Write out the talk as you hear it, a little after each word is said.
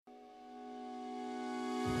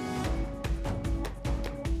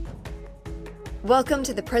Welcome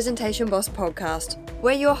to the Presentation Boss podcast.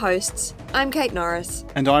 We're your hosts. I'm Kate Norris.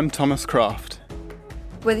 And I'm Thomas Kraft.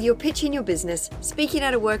 Whether you're pitching your business, speaking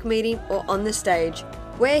at a work meeting, or on the stage,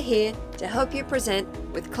 we're here to help you present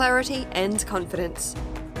with clarity and confidence.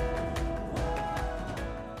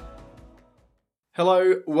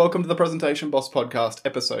 Hello, welcome to the Presentation Boss podcast,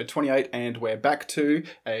 episode 28, and we're back to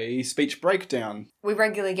a speech breakdown. We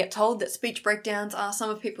regularly get told that speech breakdowns are some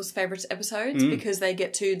of people's favourite episodes because they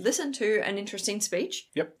get to listen to an interesting speech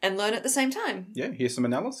and learn at the same time. Yeah, here's some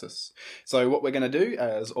analysis. So what we're going to do,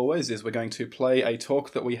 as always, is we're going to play a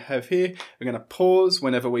talk that we have here. We're going to pause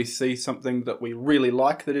whenever we see something that we really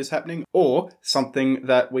like that is happening, or something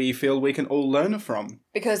that we feel we can all learn from.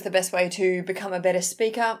 Because the best way to become a better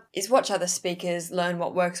speaker is watch other speakers, learn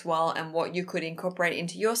what works well and what you could incorporate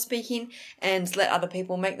into your speaking, and let other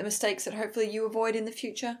people make the mistakes that hopefully you avoid in the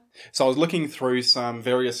future. So I was looking through some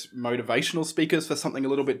various motivational speakers for something a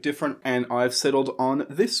little bit different, and I've settled on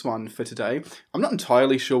this one for today. I'm not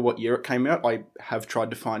entirely sure what year it came out. I have tried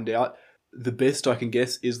to find out. The best I can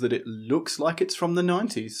guess is that it looks like it's from the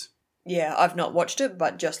 90s. Yeah, I've not watched it,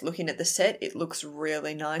 but just looking at the set, it looks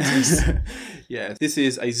really 90s. Yeah, this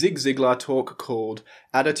is a Zig Ziglar talk called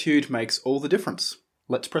Attitude Makes All the Difference.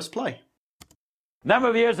 Let's press play. A number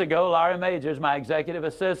of years ago, Laurie Majors, my executive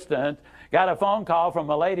assistant, got a phone call from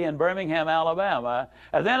a lady in Birmingham, Alabama.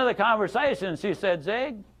 At the end of the conversation, she said,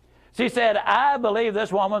 Zig, she said, I believe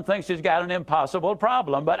this woman thinks she's got an impossible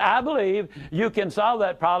problem, but I believe you can solve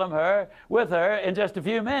that problem with her in just a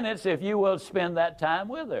few minutes if you will spend that time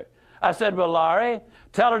with her. I said, well, Laurie,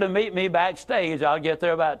 tell her to meet me backstage. I'll get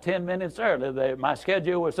there about 10 minutes early. My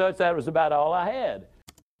schedule was such that was about all I had.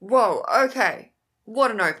 Whoa, okay. What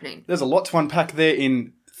an opening. There's a lot to unpack there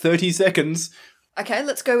in 30 seconds. Okay,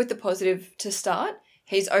 let's go with the positive to start.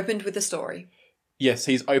 He's opened with a story. Yes,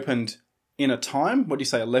 he's opened in a time, what do you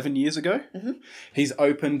say, 11 years ago? Mm-hmm. He's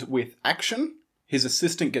opened with action. His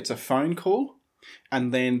assistant gets a phone call.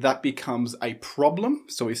 And then that becomes a problem.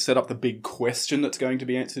 So we've set up the big question that's going to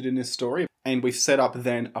be answered in this story. And we've set up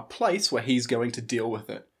then a place where he's going to deal with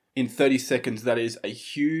it. In 30 seconds, that is a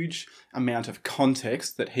huge amount of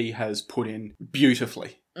context that he has put in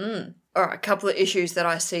beautifully. All right, a couple of issues that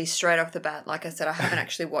I see straight off the bat. Like I said, I haven't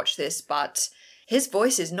actually watched this, but his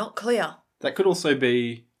voice is not clear. That could also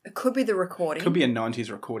be... It could be the recording. Could be a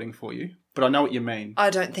 90s recording for you. But I know what you mean. I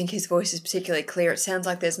don't think his voice is particularly clear. It sounds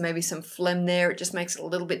like there's maybe some phlegm there. It just makes it a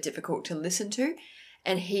little bit difficult to listen to.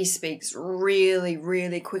 And he speaks really,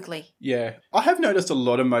 really quickly. Yeah. I have noticed a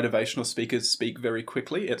lot of motivational speakers speak very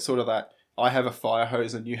quickly. It's sort of that I have a fire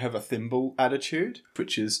hose and you have a thimble attitude,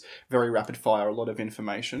 which is very rapid fire, a lot of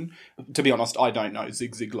information. To be honest, I don't know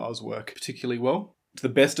Zig Ziglar's work particularly well. To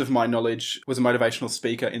the best of my knowledge, was a motivational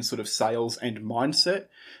speaker in sort of sales and mindset.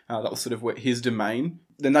 That was sort of his domain.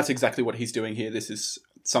 Then that's exactly what he's doing here. This is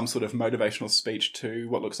some sort of motivational speech to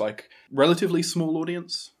what looks like relatively small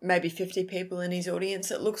audience. Maybe 50 people in his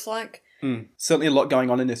audience, it looks like. Certainly a lot going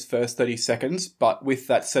on in this first 30 seconds, but with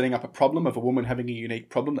that setting up a problem of a woman having a unique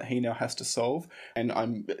problem that he now has to solve. And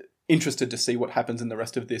I'm interested to see what happens in the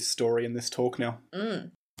rest of this story and this talk now.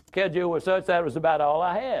 Schedule was such that was about all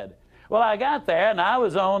I had. Well, I got there, and I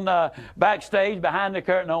was on backstage behind the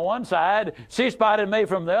curtain on one side. She spotted me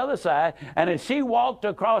from the other side, and as she walked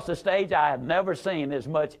across the stage, I have never seen as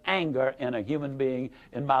much anger in a human being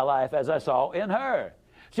in my life as I saw in her.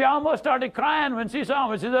 She almost started crying when she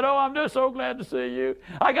saw me. She said, oh, I'm just so glad to see you.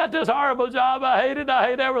 I got this horrible job. I hate it. I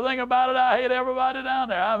hate everything about it. I hate everybody down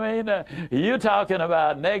there. I mean, you talking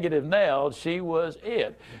about negative nails, she was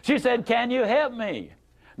it. She said, can you help me?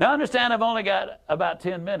 Now, understand, I've only got about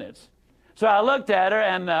 10 minutes. So I looked at her,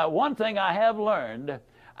 and one thing I have learned,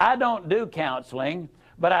 I don't do counseling,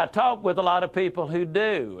 but I talk with a lot of people who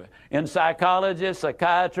do, in psychology,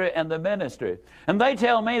 psychiatry, and the ministry. And they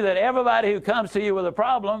tell me that everybody who comes to you with a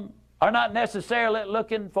problem are not necessarily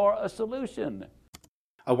looking for a solution.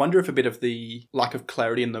 I wonder if a bit of the lack of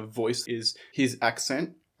clarity in the voice is his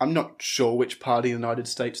accent. I'm not sure which part of the United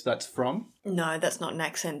States that's from. No, that's not an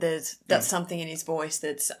accent. That's something in his voice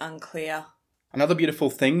that's unclear. Another beautiful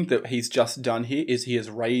thing that he's just done here is he has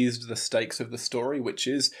raised the stakes of the story, which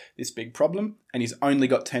is this big problem, and he's only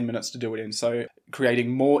got 10 minutes to do it in. So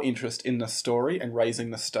creating more interest in the story and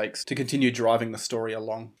raising the stakes to continue driving the story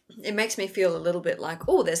along. It makes me feel a little bit like,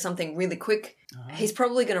 oh, there's something really quick. He's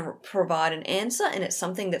probably going to provide an answer, and it's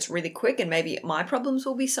something that's really quick, and maybe my problems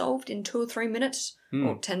will be solved in 2 or 3 minutes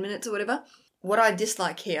or 10 minutes or whatever. What I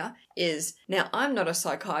dislike here is, now I'm not a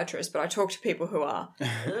psychiatrist, but I talk to people who are.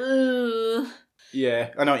 Yeah,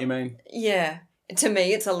 I know what you mean. Yeah. To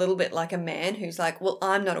me, it's a little bit like a man who's like, well,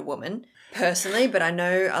 I'm not a woman personally, but I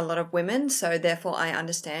know a lot of women, so therefore I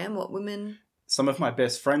understand what women Some of my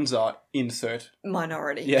best friends are insert.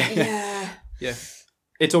 Minority. Yeah. Yeah. Yeah.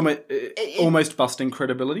 It's almost busting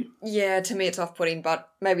credibility. Yeah, to me it's off-putting,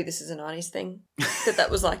 but maybe this is a 90s thing. that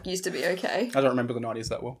was like used to be okay. I don't remember the 90s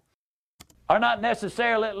that well. Are not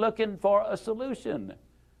necessarily looking for a solution.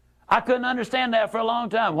 I couldn't understand that for a long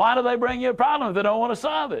time. Why do they bring you a problem if they don't want to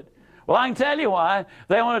solve it? Well, I can tell you why.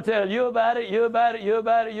 They want to tell you about it, you about it, you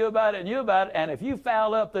about it, you about it, and you about it. And if you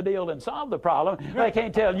foul up the deal and solve the problem, they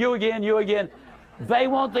can't tell you again, you again. They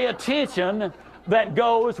want the attention that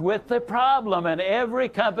goes with the problem, and every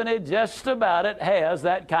company just about it has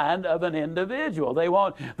that kind of an individual. They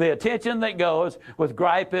want the attention that goes with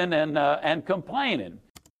griping and complaining.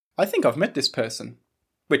 I think I've met this person,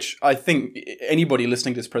 which I think anybody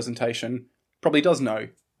listening to this presentation probably does know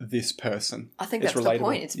this person. I think that's the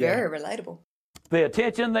point. It's very relatable. The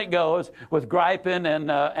attention that goes with griping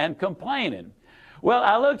and complaining. Well,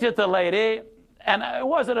 I looked at the lady, and it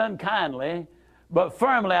wasn't unkindly, but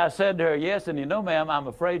firmly I said to her, yes, and you know, ma'am, I'm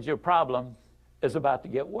afraid your problem is about to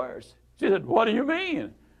get worse. She said, what do you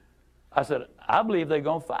mean? I said, I believe they're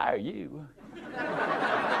going to fire you.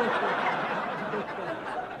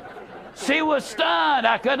 She was stunned.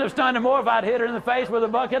 I couldn't have stunned her more if I'd hit her in the face with a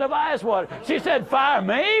bucket of ice water. She said, fire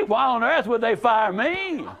me? Why on earth would they fire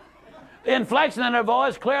me? The inflection in her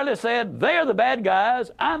voice clearly said, they're the bad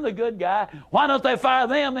guys, I'm the good guy. Why don't they fire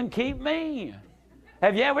them and keep me?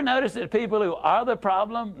 Have you ever noticed that people who are the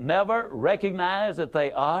problem never recognize that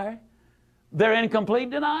they are? They're in complete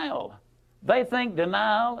denial. They think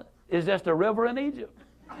denial is just a river in Egypt.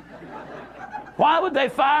 Why would they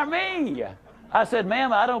fire me? I said,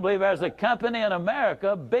 ma'am, I don't believe there's a company in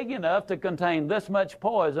America big enough to contain this much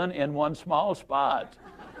poison in one small spot.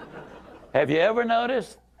 Have you ever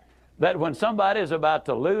noticed that when somebody is about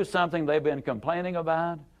to lose something they've been complaining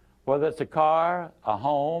about, whether it's a car, a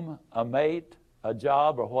home, a mate, a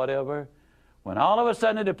job, or whatever, when all of a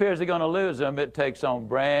sudden it appears they're going to lose them, it takes on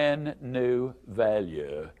brand new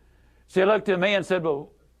value. She looked at me and said,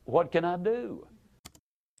 well, what can I do?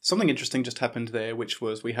 Something interesting just happened there, which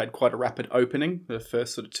was we had quite a rapid opening, the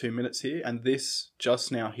first sort of 2 minutes here, and this,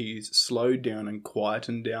 just now, he's slowed down and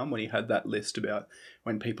quietened down when he had that list about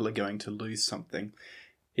when people are going to lose something.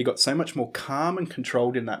 He got so much more calm and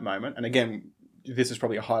controlled in that moment, and again, this is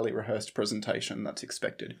probably a highly rehearsed presentation, that's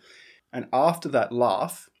expected. And after that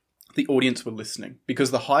laugh, the audience were listening, because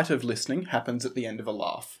the height of listening happens at the end of a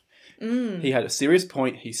laugh. He had a serious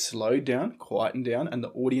point, he slowed down, quietened down, and the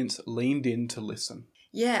audience leaned in to listen.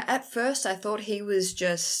 Yeah, at first I thought he was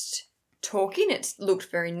just talking. It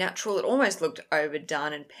looked very natural. It almost looked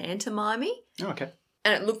overdone and pantomimey. Oh, okay.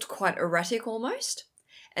 And it looked quite erratic almost.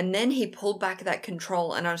 And then he pulled back that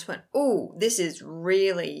control and I just went, ooh, this is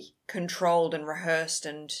really controlled and rehearsed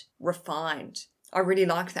and refined. I really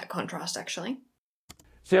liked that contrast, actually.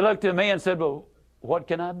 She looked at me and said, well, what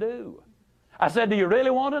can I do? I said, do you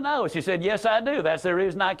really want to know? She said, yes, I do. That's the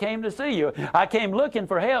reason I came to see you. I came looking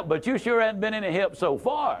for help, but you sure haven't been any help so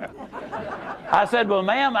far. I said, well,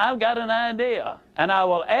 ma'am, I've got an idea, and I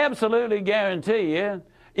will absolutely guarantee you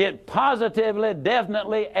it positively,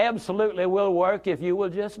 definitely, absolutely will work if you will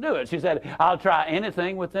just do it. She said, I'll try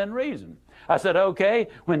anything within reason. I said, okay,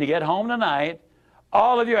 when you get home tonight,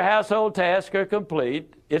 all of your household tasks are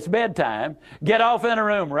complete. It's bedtime. Get off in a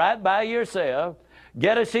room right by yourself.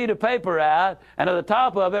 Get a sheet of paper out, and at the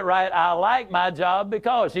top of it, write, I like my job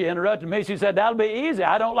because. She interrupted me. She said, that'll be easy.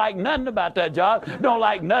 I don't like nothing about that job. Don't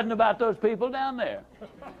like nothing about those people down there.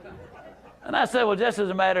 And I said, well, just as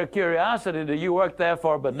a matter of curiosity, do you work there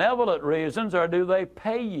for benevolent reasons, or do they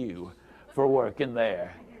pay you for working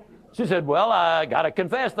there? She said, well, I got to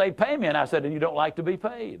confess, they pay me. And I said, and you don't like to be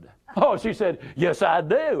paid? Oh, she said, yes, I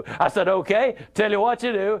do. I said, okay, tell you what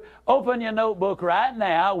you do. Open your notebook right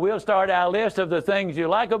now. We'll start our list of the things you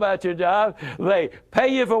like about your job. They pay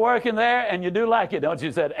you for working there, and you do like it, don't you?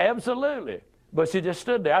 She said, absolutely. But she just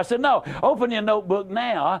stood there. I said, no, open your notebook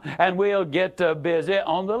now, and we'll get busy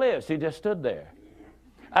on the list. She just stood there.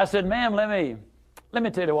 I said, ma'am, let me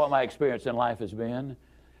tell you what my experience in life has been.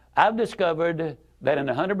 I've discovered that in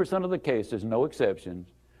 100% of the cases, no exceptions,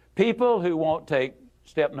 people who won't take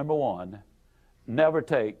step number one never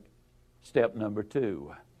take step number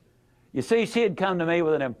two. You see, she had come to me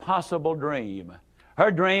with an impossible dream.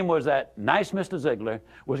 Her dream was that nice Mr. Ziglar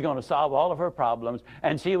was going to solve all of her problems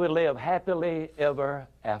and she would live happily ever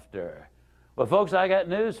after. Well, folks, I got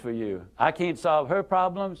news for you. I can't solve her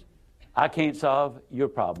problems. I can't solve your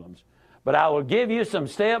problems. But I will give you some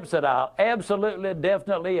steps that I'll absolutely,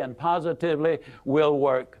 definitely, and positively will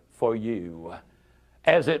work for you,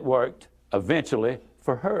 as it worked eventually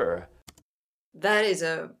for her. That is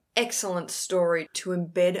a excellent story to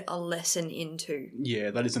embed a lesson into.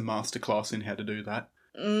 Yeah, that is a masterclass in how to do that.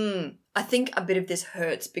 I think a bit of this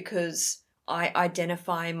hurts because I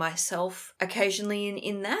identify myself occasionally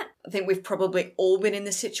in that. I think we've probably all been in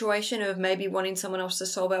the situation of maybe wanting someone else to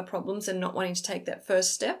solve our problems and not wanting to take that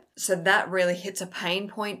first step. So that really hits a pain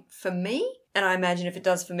point for me. And I imagine if it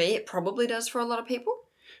does for me, it probably does for a lot of people.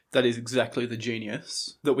 That is exactly the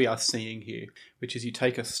genius that we are seeing here, which is you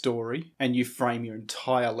take a story and you frame your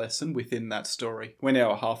entire lesson within that story. We're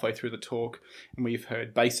now halfway through the talk and we've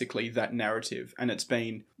heard basically that narrative, and it's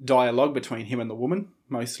been dialogue between him and the woman,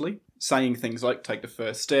 mostly, saying things like take the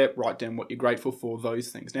first step, write down what you're grateful for, those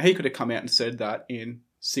things. Now, he could have come out and said that in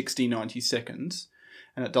 60, 90 seconds,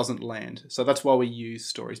 and it doesn't land. So that's why we use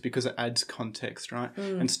stories, because it adds context, right?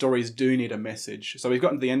 And stories do need a message. So we've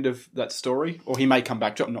gotten to the end of that story, or he may come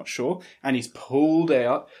back to it, I'm not sure, and he's pulled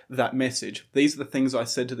out that message. These are the things I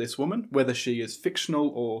said to this woman, whether she is fictional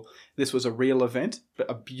or this was a real event,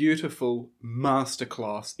 but a beautiful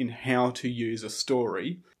masterclass in how to use a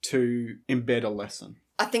story to embed a lesson.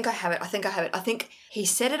 I think I have it. I think he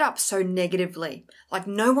set it up so negatively. Like,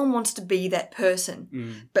 no one wants to be that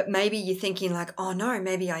person. But maybe you're thinking like, oh no,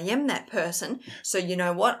 maybe I am that person. So you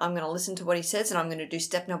know what? I'm going to listen to what he says and I'm going to do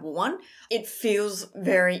step number 1. It feels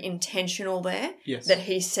very intentional there. Yes. That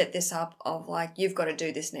he set this up of like, you've got to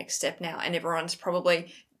do this next step now. And everyone's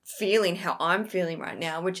probably feeling how I'm feeling right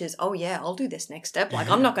now, which is, oh yeah, I'll do this next step. Like,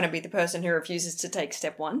 I'm not going to be the person who refuses to take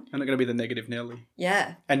step 1. I'm not going to be the negative Nelly.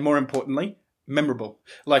 Yeah. And more importantly, memorable.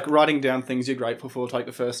 Like writing down things you're grateful for, take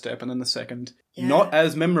the first step and then the second. Yeah. Not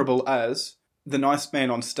as memorable as the nice man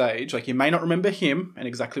on stage. Like, you may not remember him and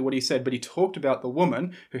exactly what he said, but he talked about the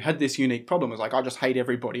woman who had this unique problem. It was like, I just hate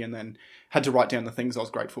everybody, and then had to write down the things I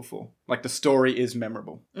was grateful for. Like, the story is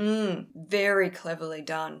memorable. Very cleverly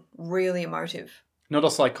done. Really emotive. Not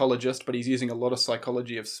a psychologist, but he's using a lot of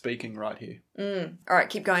psychology of speaking right here. All right,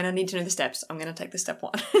 keep going. I need to know the steps. I'm going to take the step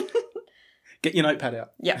 1. Get your notepad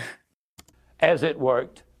out. Yeah. As it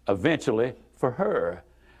worked eventually for her.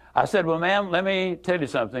 I said, well, ma'am, let me tell you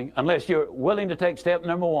something. Unless you're willing to take step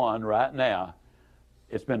number 1 right now,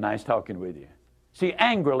 it's been nice talking with you. She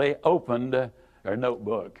angrily opened her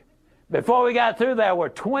notebook. Before we got through, there were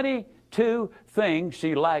 22 things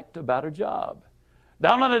she liked about her job.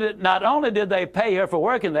 Not only did they pay her for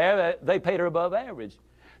working there, they paid her above average.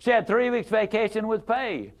 She had 3 weeks vacation with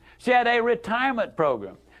pay. She had a retirement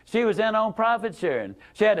program. She was in on profit sharing.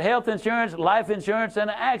 She had health insurance, life insurance, and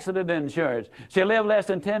accident insurance. She lived less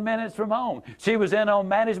than 10 minutes from home. She was in on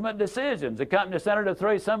management decisions. The company sent her to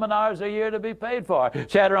 3 seminars a year to be paid for.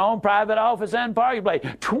 She had her own private office and parking place.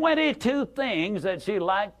 22 things that she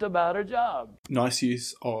liked about her job. Nice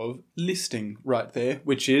use of listing right there,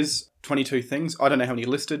 which is 22 things. I don't know how many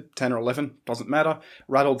listed, 10 or 11, doesn't matter.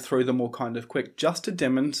 Rattled through them all kind of quick, just to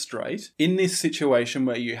demonstrate in this situation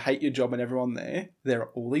where you hate your job and everyone there are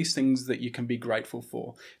all these things that you can be grateful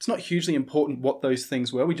for. It's not hugely important what those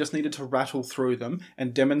things were. We just needed to rattle through them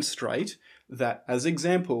and demonstrate that as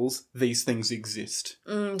examples, these things exist.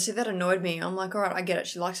 See, that annoyed me. I'm like, all right, I get it.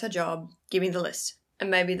 She likes her job. Give me the list. And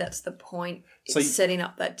maybe that's the point. It's setting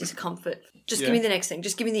up that discomfort. Just give me the next thing.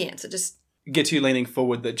 Just give me the answer. Just get you leaning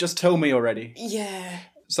forward that just tell me already. Yeah.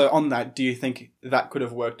 So on that, do you think that could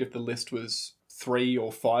have worked if the list was 3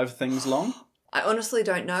 or 5 things long? I honestly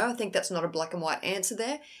don't know. I think that's not a black and white answer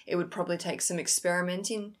there. It would probably take some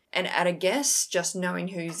experimenting. And at a guess, just knowing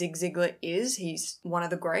who Zig Ziglar is, he's one of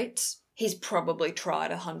the greats. He's probably tried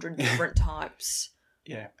 100 different types.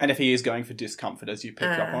 Yeah. And if he is going for discomfort, as you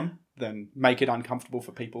picked up on, then make it uncomfortable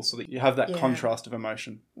for people so that you have that contrast of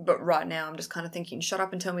emotion. But right now, I'm just kind of thinking, shut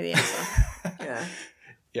up and tell me the answer.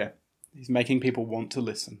 Yeah. He's making people want to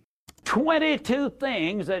listen. 22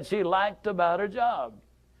 things that she liked about her job.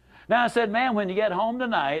 Now, I said, man, when you get home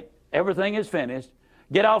tonight, everything is finished.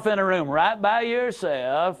 Get off in a room right by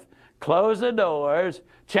yourself. Close the doors.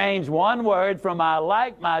 Change one word from I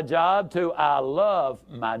like my job to I love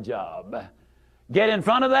my job. Get in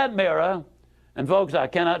front of that mirror. And folks, I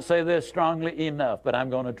cannot say this strongly enough, but I'm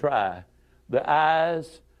going to try. The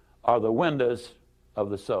eyes are the windows of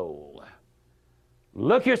the soul.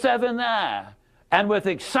 Look yourself in the eye, and with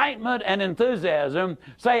excitement and enthusiasm,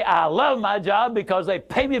 say, I love my job because they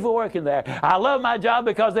pay me for working there. I love my job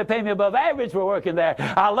because they pay me above average for working there.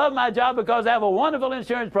 I love my job because I have a wonderful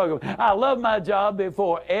insurance program. I love my job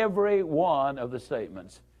before every one of the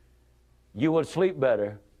statements. You will sleep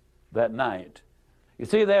better that night. You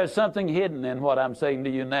see, there's something hidden in what I'm saying to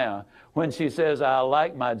you now. When she says, I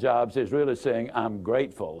like my job, she's really saying, I'm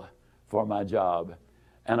grateful for my job.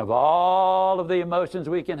 And of all of the emotions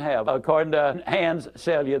we can have, according to Hans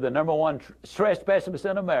Selye, the #1 stress pessimist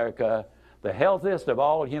in America, the healthiest of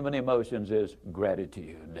all human emotions is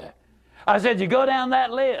gratitude. I said, you go down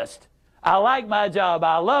that list. I like my job.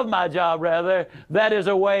 I love my job, rather. That is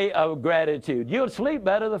a way of gratitude. You'll sleep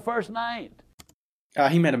better the first night.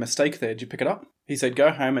 He made a mistake there. Did you pick it up? He said,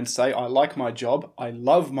 go home and say, I like my job. I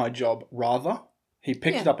love my job, rather. He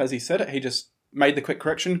picked it up as he said it. He just made the quick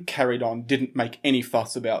correction, carried on, didn't make any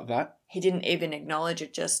fuss about that. He didn't even acknowledge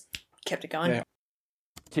it, just kept it going. Yeah.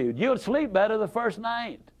 You'll sleep better the first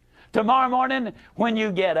night. Tomorrow morning, when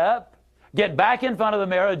you get up, get back in front of the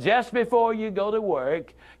mirror just before you go to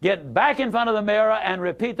work. Get back in front of the mirror and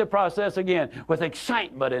repeat the process again with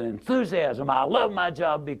excitement and enthusiasm. I love my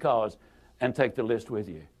job because, and take the list with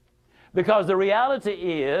you. Because the reality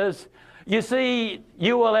is, you see,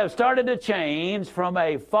 you will have started to change from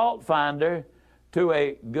a fault finder to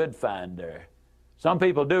a good finder. Some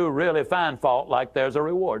people do really find fault like there's a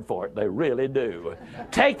reward for it. They really do.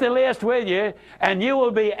 Take the list with you, and you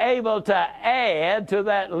will be able to add to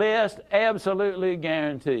that list, absolutely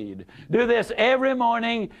guaranteed. Do this every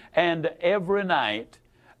morning and every night,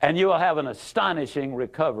 and you will have an astonishing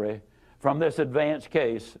recovery from this advanced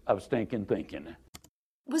case of stinking thinking.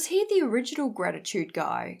 Was he the original gratitude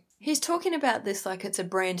guy? He's talking about this like it's a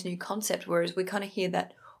brand new concept, whereas we kind of hear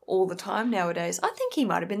that all the time nowadays. I think he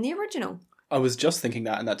might have been the original. I was just thinking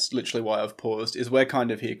that, and that's literally why I've paused, is we're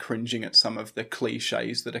kind of here cringing at some of the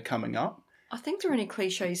cliches that are coming up. I think there are any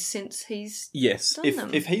cliches since he's done them.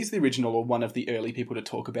 If he's the original or one of the early people to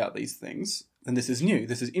talk about these things, then this is new.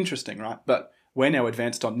 This is interesting, right? But we're now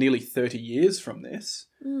advanced on nearly 30 years from this.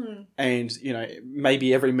 And,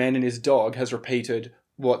 maybe every man and his dog has repeated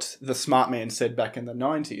what the smart man said back in the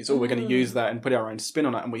 90s. Or we're going to use that and put our own spin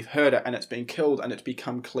on it, and we've heard it and it's been killed and it's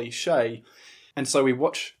become cliche. And so we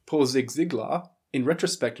watch poor Ziglar in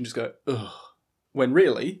retrospect and just go, ugh, when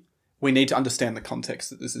really we need to understand the context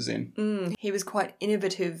that this is in. He was quite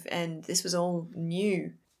innovative and this was all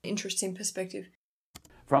new. Interesting perspective.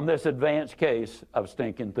 From this advanced case of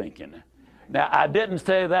stinking thinking. Now, I didn't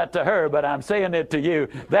say that to her, but I'm saying it to you.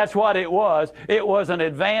 That's what it was. It was an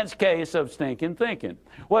advanced case of stinking thinking.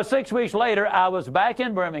 Well, 6 weeks later, I was back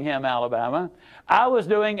in Birmingham, Alabama. I was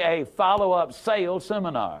doing a follow-up sales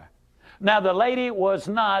seminar. Now, the lady was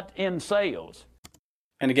not in sales.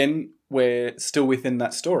 And again, we're still within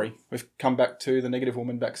that story. We've come back to the negative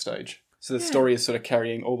woman backstage. So the story is sort of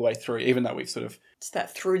carrying all the way through, even though we've sort of... It's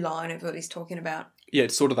that through line of what he's talking about. Yeah,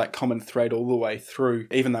 it's sort of that common thread all the way through,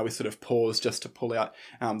 even though we sort of paused just to pull out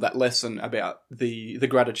that lesson about the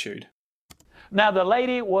gratitude. Now, the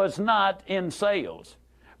lady was not in sales,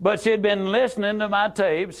 but she had been listening to my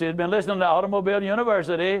tapes. She had been listening to Automobile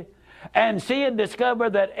University, and she had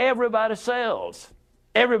discovered that everybody sells.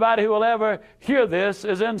 Everybody who will ever hear this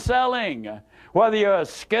is in selling. Whether you're a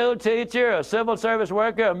school teacher, a civil service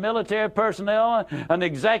worker, a military personnel, an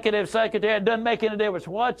executive secretary, it doesn't make any difference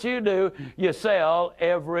what you do, you sell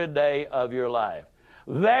every day of your life.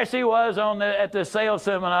 There she was at the sales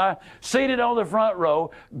seminar, seated on the front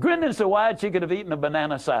row, grinning so wide she could have eaten a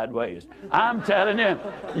banana sideways. I'm telling you,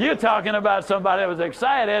 you're talking about somebody that was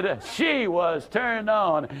excited. She was turned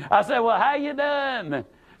on. I said, well, how you done?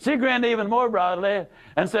 She grinned even more broadly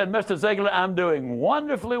and said, Mr. Ziglar, I'm doing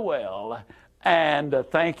wonderfully well, and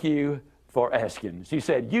thank you for asking. She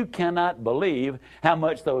said, you cannot believe how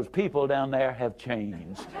much those people down there have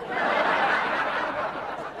changed.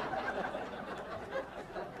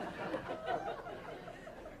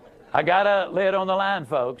 I got a lid on the line,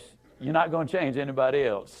 folks. You're not going to change anybody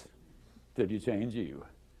else till you change you.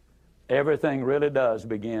 Everything really does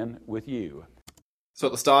begin with you. So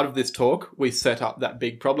at the start of this talk, we set up that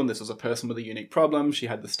big problem. This was a person with a unique problem. She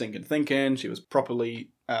had the stinking thinking. She was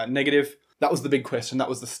properly negative. That was the big question. That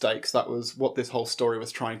was the stakes. That was what this whole story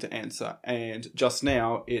was trying to answer. And just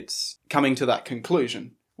now, it's coming to that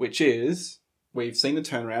conclusion, which is we've seen the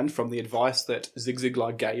turnaround from the advice that Zig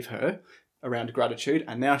Ziglar gave her around gratitude,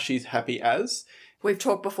 and now she's happy as... We've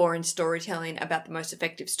talked before in storytelling about the most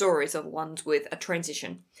effective stories are the ones with a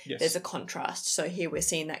transition. Yes. There's a contrast. So here we're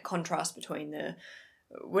seeing that contrast between the,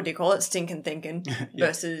 what do you call it, stinking thinking,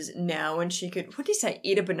 versus now when she could, what do you say,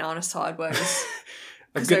 eat a banana sideways?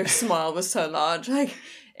 Because her smile was so large.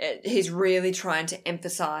 He's really trying to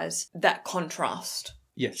emphasise that contrast.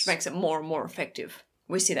 Yes. Which makes it more and more effective.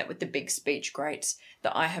 We see that with the big speech greats,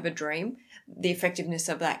 the I have a dream. The effectiveness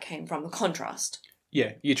of that came from the contrast.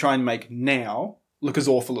 Yeah, you try and make now look as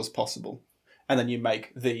awful as possible. And then you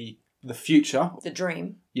make the future... The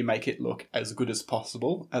dream. You make it look as good as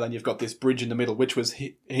possible. And then you've got this bridge in the middle, which was...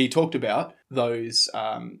 He talked about those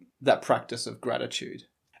that practice of gratitude.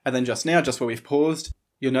 And then just now, just where we've paused,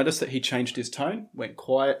 You'll notice that he changed his tone, went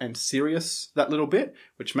quiet and serious that little bit,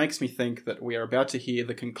 which makes me think that we are about to hear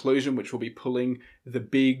the conclusion, which will be pulling the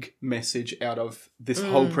big message out of this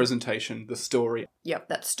whole presentation, the story. Yep,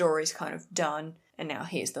 that story's kind of done, and now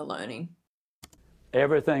here's the learning.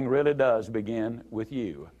 Everything really does begin with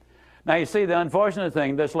you. Now, you see, the unfortunate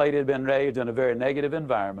thing, this lady had been raised in a very negative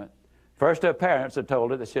environment. First, her parents had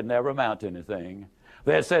told her that she'd never amount to anything.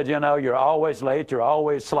 They had said, you're always late, you're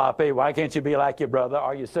always sloppy, why can't you be like your brother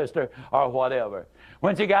or your sister or whatever?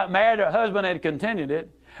 When she got married, her husband had continued it,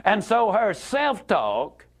 and so her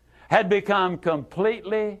self-talk had become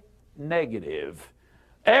completely negative.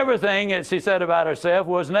 Everything that she said about herself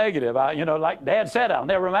was negative. Like Dad said, I'll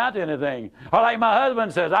never amount to anything. Or like my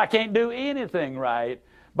husband says, I can't do anything right.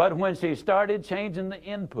 But when she started changing the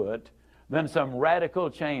input, then some radical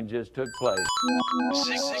changes took place.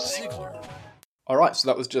 Ziglar. All right, so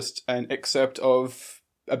that was just an excerpt of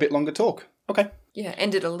a bit longer talk. Okay. Yeah,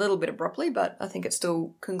 ended a little bit abruptly, but I think it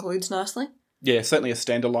still concludes nicely. Yeah, certainly a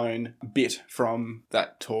standalone bit from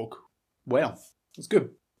that talk. Wow, it's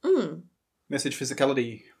good. Message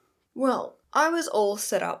physicality. Well, I was all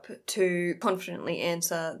set up to confidently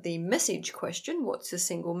answer the message question, what's a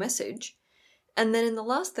single message? And then in the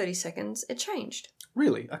last 30 seconds, it changed.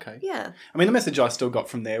 Really? Okay. Yeah. I mean, the message I still got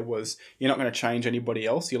from there was you're not going to change anybody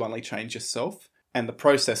else, you'll only change yourself. And the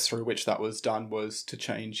process through which that was done was to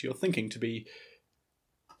change your thinking,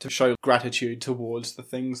 to show gratitude towards the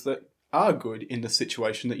things that are good in the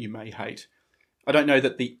situation that you may hate. I don't know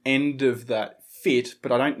that the end of that fit,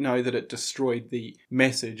 but I don't know that it destroyed the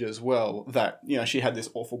message as well, that, she had this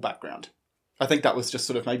awful background. I think that was just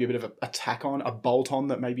sort of maybe a bit of a tack on, a bolt on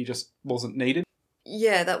that maybe just wasn't needed.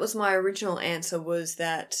 Yeah, that was my original answer, was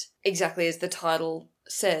that exactly as the title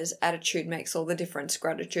says, attitude makes all the difference.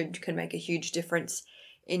 Gratitude can make a huge difference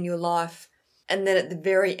in your life. And then at the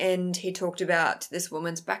very end, he talked about this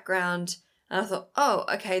woman's background. And I thought, oh,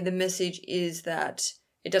 okay, the message is that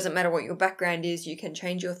it doesn't matter what your background is, you can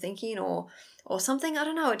change your thinking or something. I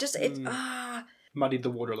don't know. Muddied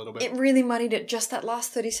the water a little bit. It really muddied it just that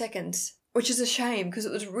last 30 seconds, which is a shame because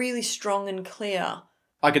it was really strong and clear.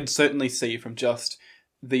 I could certainly see from just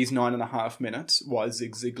these 9.5 minutes why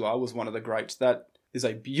Zig Ziglar was one of the greats. That is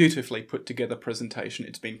a beautifully put together presentation.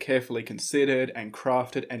 It's been carefully considered and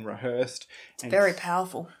crafted and rehearsed. It's very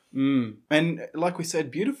powerful. And like we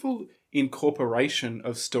said, beautiful incorporation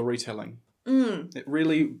of storytelling. It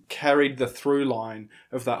really carried the through line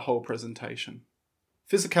of that whole presentation.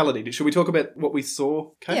 Physicality. Should we talk about what we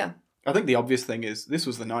saw, Kate? Yeah. I think the obvious thing is this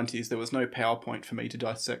was the 90s. There was no PowerPoint for me to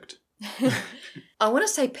dissect. I want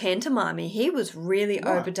to say pantomime. He was really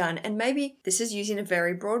overdone, and maybe this is using a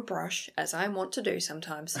very broad brush, as I want to do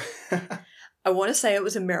sometimes. I want to say it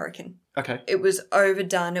was American. Okay. It was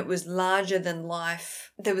overdone. It was larger than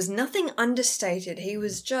life. There was nothing understated. He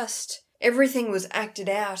was just... Everything was acted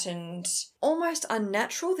out and almost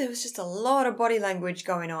unnatural. There was just a lot of body language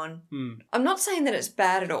going on. I'm not saying that it's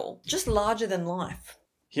bad at all, just larger than life.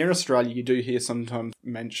 Here in Australia, you do hear sometimes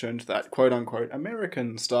mentioned that quote-unquote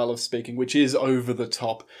American style of speaking, which is over the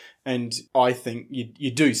top. And I think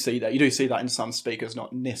you do see that. You do see that in some speakers,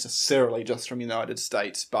 not necessarily just from the United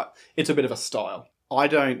States, but it's a bit of a style. I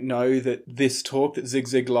don't know that this talk, that Zig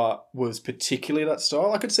Ziglar was particularly that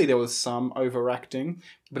style. I could see there was some overacting,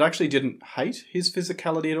 but I actually didn't hate his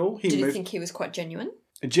physicality at all. Did you think he was quite genuine?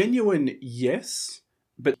 Genuine, yes,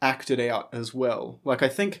 but acted out as well. Like, I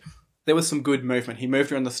think... There was some good movement. He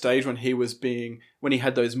moved around the stage when he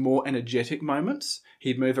had those more energetic moments,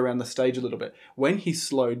 he'd move around the stage a little bit. When he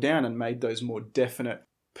slowed down and made those more definite,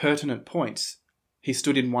 pertinent points, he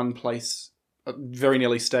stood in one place, very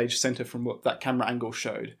nearly stage center from what that camera angle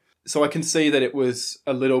showed. So I can see that it was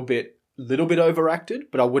a little bit overacted,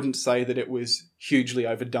 but I wouldn't say that it was hugely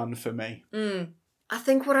overdone for me. I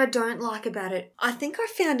think what I don't like about it, I think I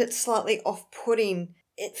found it slightly off-putting.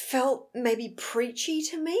 It felt maybe preachy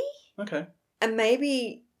to me. Okay. And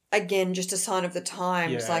maybe, again, just a sign of the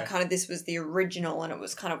times, Yeah. like kind of this was the original and it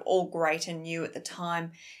was kind of all great and new at the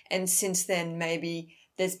time. And since then, maybe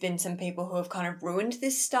there's been some people who have kind of ruined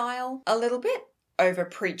this style a little bit, over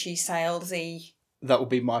preachy, salesy. That would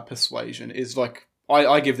be my persuasion, is like,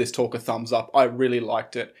 I give this talk a thumbs up. I really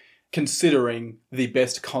liked it. Considering the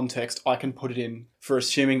best context I can put it in for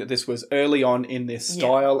assuming that this was early on in this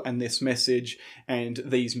style and this message and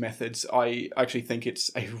these methods, I actually think it's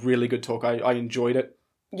a really good talk. I enjoyed it.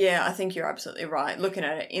 Yeah, I think you're absolutely right. Looking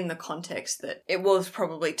at it in the context that it was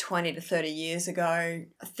probably 20 to 30 years ago,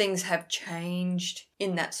 things have changed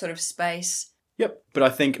in that sort of space. Yep. But I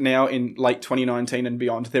think now in late 2019 and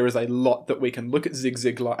beyond, there is a lot that we can look at Zig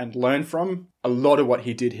Ziglar and learn from. A lot of what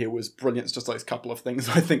he did here was brilliant. It's just those couple of things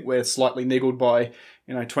I think we're slightly niggled by,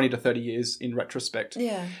 20 to 30 years in retrospect.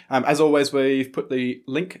 Yeah. As always, we've put the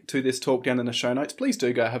link to this talk down in the show notes. Please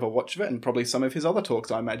do go have a watch of it, and probably some of his other talks,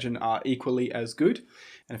 I imagine, are equally as good.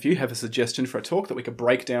 And if you have a suggestion for a talk that we could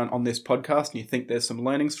break down on this podcast and you think there's some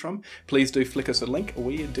learnings from, please do flick us a link.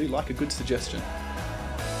 We do like a good suggestion.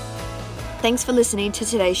 Thanks for listening to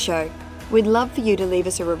today's show. We'd love for you to leave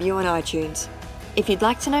us a review on iTunes. If you'd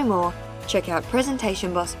like to know more, check out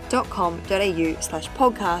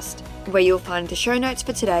presentationboss.com.au/podcast, where you'll find the show notes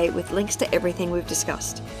for today with links to everything we've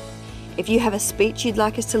discussed. If you have a speech you'd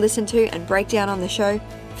like us to listen to and break down on the show,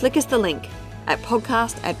 flick us the link at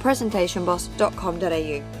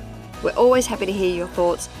podcast@presentationboss.com.au. We're always happy to hear your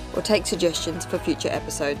thoughts or take suggestions for future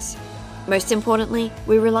episodes. Most importantly,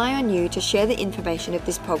 we rely on you to share the information of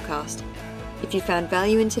this podcast. If you found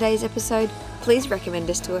value in today's episode, please recommend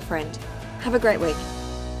us to a friend. Have a great week.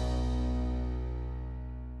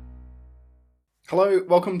 Hello,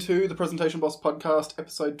 welcome to the Presentation Boss Podcast,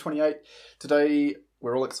 episode 28. Today,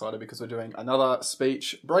 we're all excited because we're doing another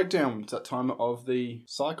speech breakdown. It's that time of the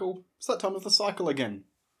cycle. It's that time of the cycle again.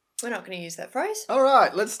 We're not going to use that phrase. All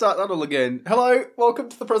right, let's start that all again. Hello, welcome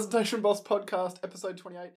to the Presentation Boss Podcast, episode 28.